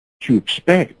you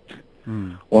expect.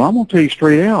 Well, I'm going to tell you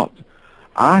straight out,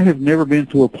 I have never been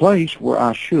to a place where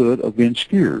I should have been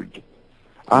scared.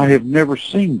 I have never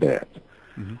seen that.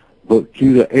 But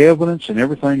to the evidence and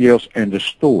everything else and the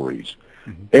stories,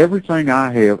 everything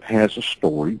I have has a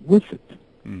story with it.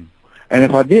 And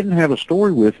if I didn't have a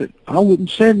story with it, I wouldn't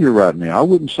sit here right now. I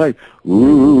wouldn't say,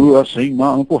 ooh, I seen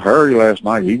my Uncle Harry last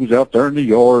night. He was out there in the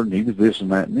yard, and he was this and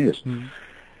that and this.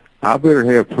 I better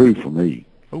have proof for me.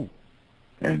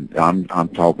 And I'm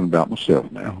talking about myself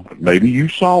now. Maybe you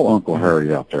saw Uncle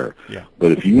Harry out there.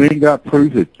 But if you ain't got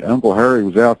proof that Uncle Harry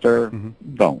was out there,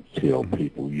 don't tell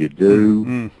people you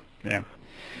do.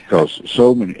 Because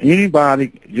so many,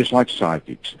 anybody, just like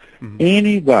psychics,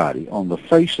 anybody on the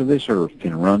face of this earth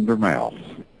can run their mouth.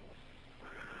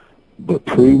 But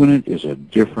proving it is a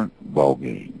different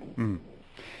ballgame.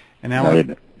 And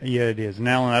Alan, yeah, it is. And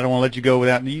Alan, I don't want to let you go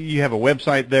without, you have a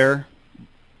website there?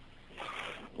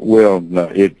 Well, no,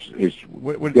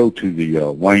 we go to the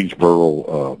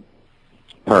Waynesboro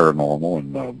Paranormal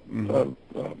in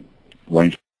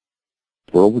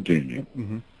Waynesboro, Virginia.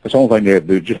 That's the only thing they have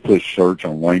to do. Just put a search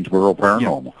on Waynesboro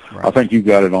Paranormal. I think you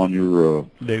got it on your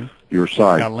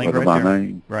site. Got a link under right my there.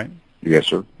 name. Right. Yes,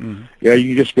 sir. Yeah,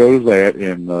 you can just go to that,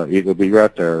 and it'll be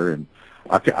right there. And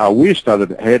I wished I'd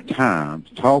have had time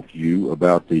to talk to you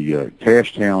about the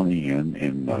Cashtown Inn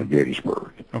in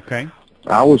Gettysburg. Okay.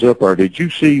 I was up there. Did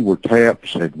you see where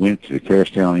Taps had went to the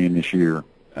Cashtown Inn this year?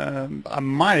 I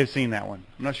might have seen that one.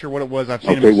 I'm not sure what it was. I've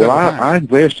seen it well, several times. I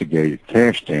investigated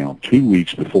Cashtown 2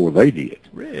 weeks before they did.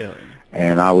 Really?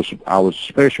 And I was a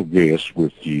special guest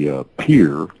with the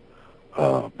Pier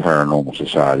Paranormal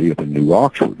Society up in New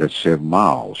Oxford. That's 7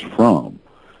 miles from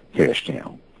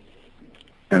Cashtown.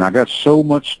 And I got so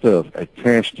much stuff at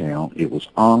Cashtown, it was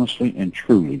honestly and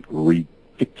truly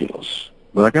ridiculous.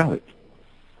 But I got it.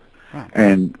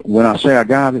 And when I say I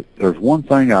got it, there's one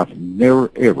thing I've never,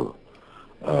 ever,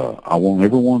 I won't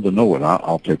ever want to know it.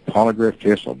 I'll take polygraph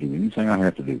tests. I'll do anything I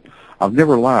have to do. I've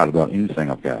never lied about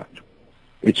anything I've got.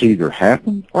 It's either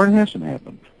happened or it hasn't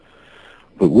happened.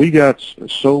 But we got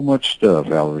so much stuff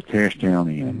out of the Cashtown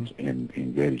Inn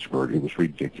in Gettysburg. It was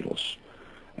ridiculous.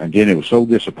 And then it was so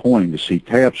disappointing to see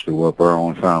Taps go up there and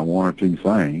only find 1 or 2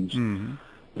 things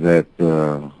that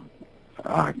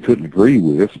I couldn't agree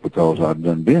with because I've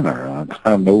done been there.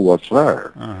 I know what's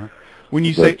there. When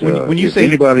you say if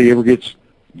anybody ever gets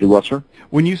do what, sir?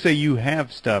 When you say you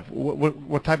have stuff,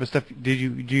 what type of stuff do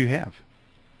you have?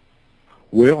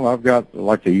 Well, I've got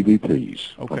like the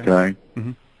EVPs. Okay.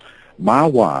 My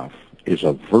wife is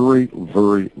a very,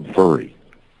 very, very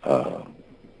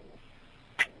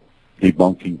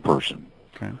debunking person.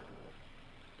 Okay.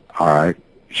 All right.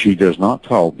 She does not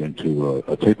talk into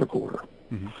a tape recorder.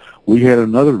 We had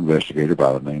another investigator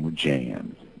by the name of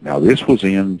Jan. Now, this was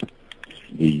in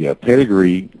the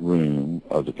pedigree room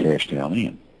of the Cashtown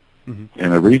Inn.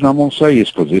 And the reason I'm going to say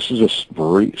is because this is a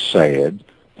very sad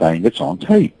thing that's on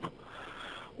tape.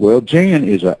 Well, Jan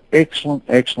is an excellent,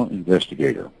 excellent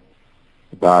investigator.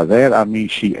 By that, I mean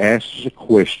she asks a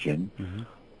question,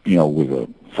 you know, with a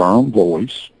firm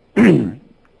voice.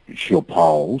 She'll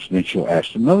pause, then she'll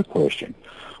ask another question.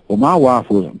 Well, my wife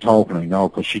wasn't talking, you know,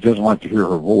 because she doesn't like to hear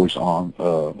her voice on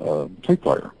a tape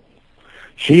player.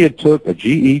 She had took a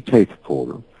GE tape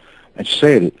recorder and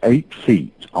set it 8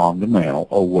 feet on the mantel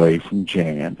away from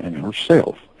Jan and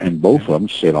herself, and both of them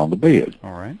sit on the bed.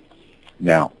 All right.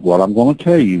 Now, what I'm going to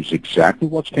tell you is exactly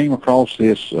what came across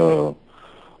this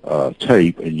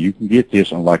tape, and you can get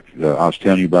this on, like I was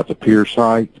telling you about the Pier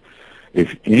site.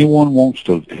 If anyone wants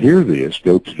to hear this,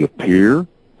 go to the Pier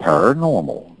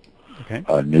Paranormal.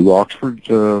 New Oxford,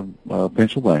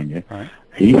 Pennsylvania. All right.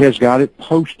 He has got it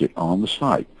posted on the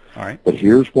site. All right. But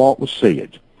here's what was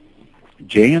said.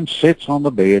 Jan sits on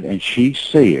the bed and she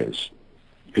says,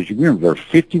 because you remember there's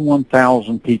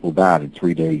 51,000 people died in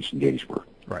 3 days in Gettysburg.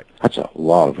 Right. That's a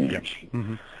lot of energy.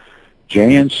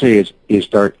 Jan says, is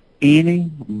there any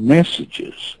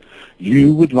messages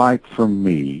you would like from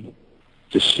me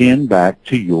to send back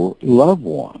to your loved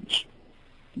ones?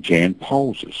 Jan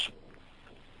pauses.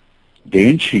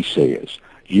 Then she says,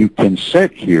 you can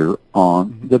sit here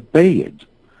on the bed.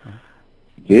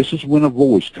 This is when a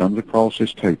voice comes across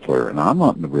this tape player, and I'm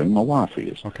not in the room, my wife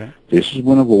is. This is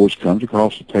when a voice comes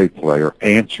across the tape player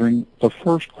answering the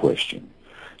first question.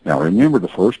 Now remember, the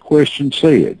first question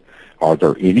said, are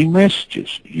there any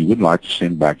messages you would like to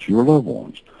send back to your loved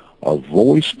ones? A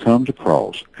voice comes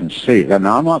across and says, and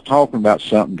I'm not talking about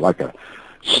something like a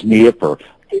snip or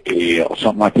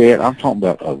something like that. I'm talking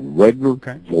about a regular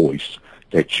voice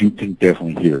that you can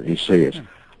definitely hear. It says,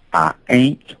 I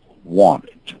ain't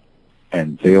wanted,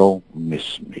 and they'll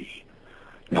miss me.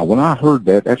 Now, when I heard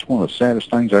that, that's one of the saddest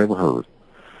things I ever heard.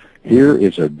 Here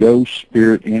is a ghost,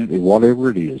 spirit, entity, whatever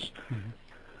it is,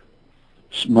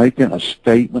 making a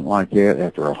statement like that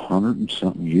after 100 and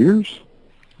something years.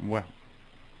 Wow.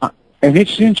 And it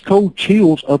sends cold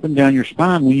chills up and down your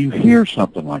spine when you hear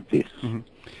something like this.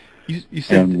 You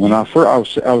said, and when I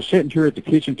was sitting here at the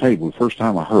kitchen table the first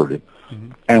time I heard it,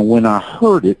 and when I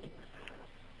heard it,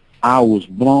 I was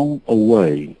blown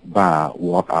away by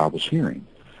what I was hearing.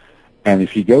 And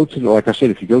if you go to, like I said,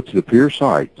 if you go to the pier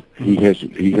site, he has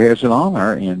it on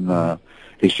there, and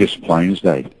it's just plain as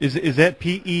day. Is that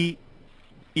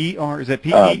P-E-E-R? Is that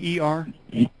P-E-E-R?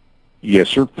 Yes,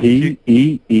 sir.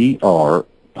 P-E-E-R,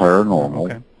 Paranormal.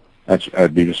 Okay.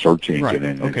 That'd be the search engine, right.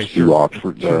 and okay, it's through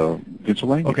Oxford,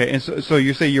 Pennsylvania. Okay, and so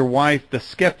you say your wife, the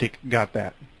skeptic, got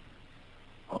that?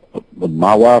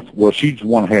 My wife, well, she's the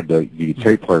one who had the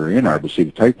tape player in there, but see,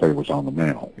 the tape player was on the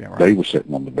mantle. Yeah, right. They were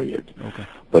sitting on the bed. Okay.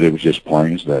 But it was just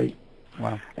plain as day.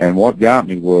 Wow. And what got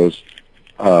me was,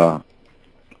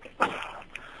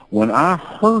 when I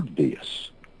heard this,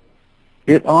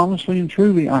 it honestly and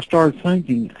truly, I started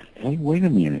thinking, hey, wait a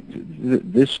minute,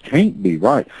 this can't be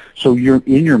right. So you're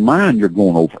in your mind, you're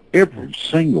going over every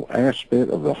single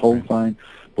aspect of the whole thing,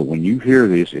 but when you hear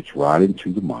this, it's right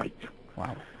into the mic.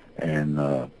 Wow. And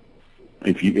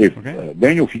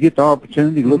Daniel, if you get the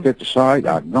opportunity to look at the site,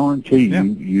 I guarantee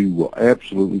you will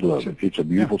absolutely love it. It's a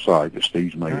beautiful site that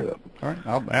Steve's made up. All right,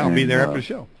 I'll be there after the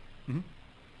show.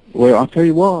 Well, I'll tell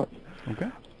you what. Okay.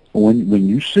 When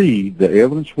you see the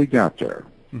evidence we got there,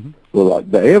 well,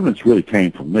 the evidence really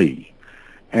came from me,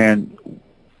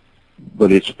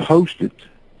 but it's posted,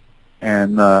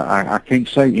 and I can't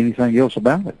say anything else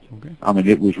about it. Okay. I mean,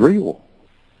 it was real.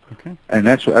 Okay. And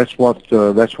that's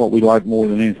what we like more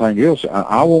than anything else.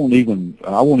 I won't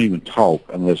even talk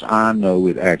unless I know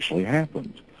it actually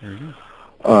happened. Very good.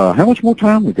 How much more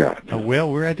time we got? Well,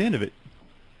 we're at the end of it.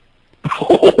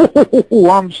 Oh,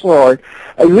 I'm sorry.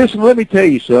 Hey, listen, let me tell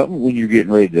you something when you're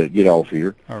getting ready to get off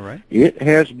here. All right. It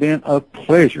has been a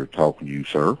pleasure talking to you,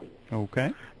 sir.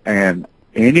 Okay. And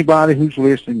anybody who's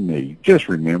listening to me, just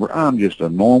remember, I'm just a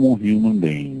normal human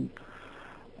being.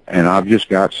 And I've just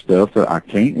got stuff that I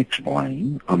can't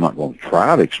explain. I'm not going to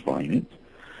try to explain it.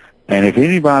 And if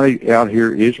anybody out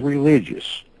here is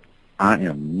religious, I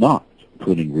am not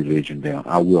putting religion down.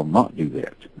 I will not do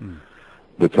that.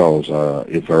 Because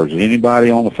if there's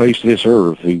anybody on the face of this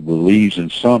earth who believes in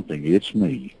something, it's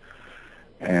me.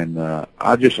 And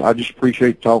I just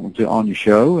appreciate talking on your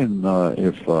show. And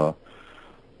if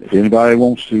anybody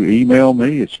wants to email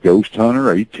me, it's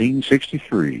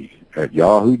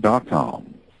ghosthunter1863@yahoo.com.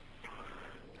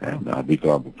 And I'd be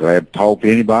glad to talk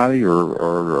to anybody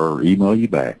or email you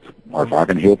back. Or if I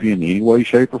can help you in any way,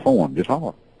 shape, or form, just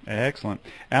holler. Excellent.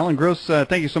 Alan Gross,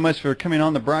 thank you so much for coming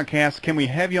on the broadcast. Can we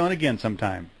have you on again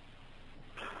sometime?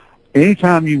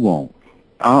 Anytime you want.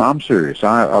 I'm serious.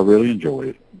 I really enjoy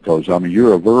it. Because, I mean,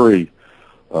 you're a very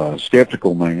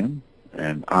skeptical man,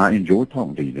 and I enjoy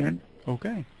talking to you, Dan.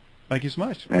 Okay. Thank you so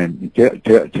much. And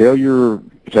tell your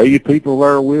people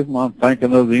there with me, I'm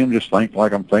thinking of them, just think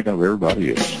like I'm thinking of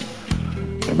everybody else.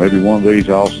 And maybe one of these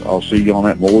I'll see you on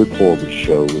that Maury Corbett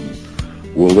show, and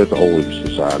we'll let the audience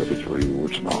decide if it's real or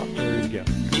it's not. There you go.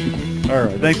 All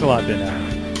right. Thanks a lot, then,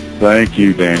 Alan. Thank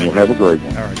you, Daniel. Have a great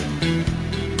one. All right.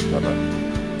 Bye-bye.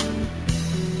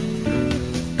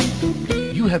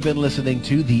 You have been listening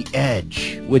to The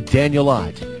Edge with Daniel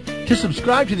Ott. To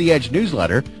subscribe to The Edge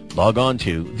newsletter, log on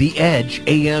to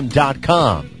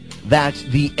theedgeam.com. That's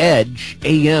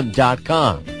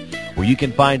theedgeam.com, where you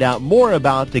can find out more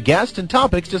about the guests and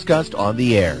topics discussed on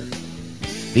the air.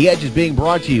 The Edge is being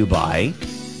brought to you by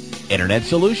Internet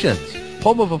Solutions,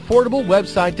 home of affordable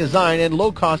website design and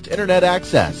low-cost Internet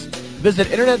access. Visit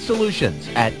Internet Solutions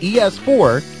at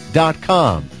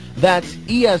es4.com. That's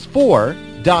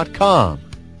es4.com.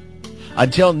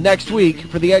 Until next week,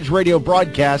 for the Edge Radio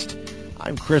broadcast,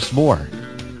 I'm Chris Moore.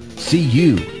 See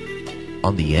you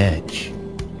on The Edge.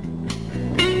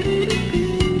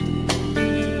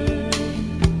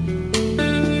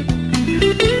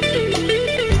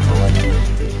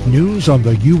 News on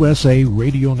the USA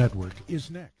Radio Network is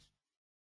next.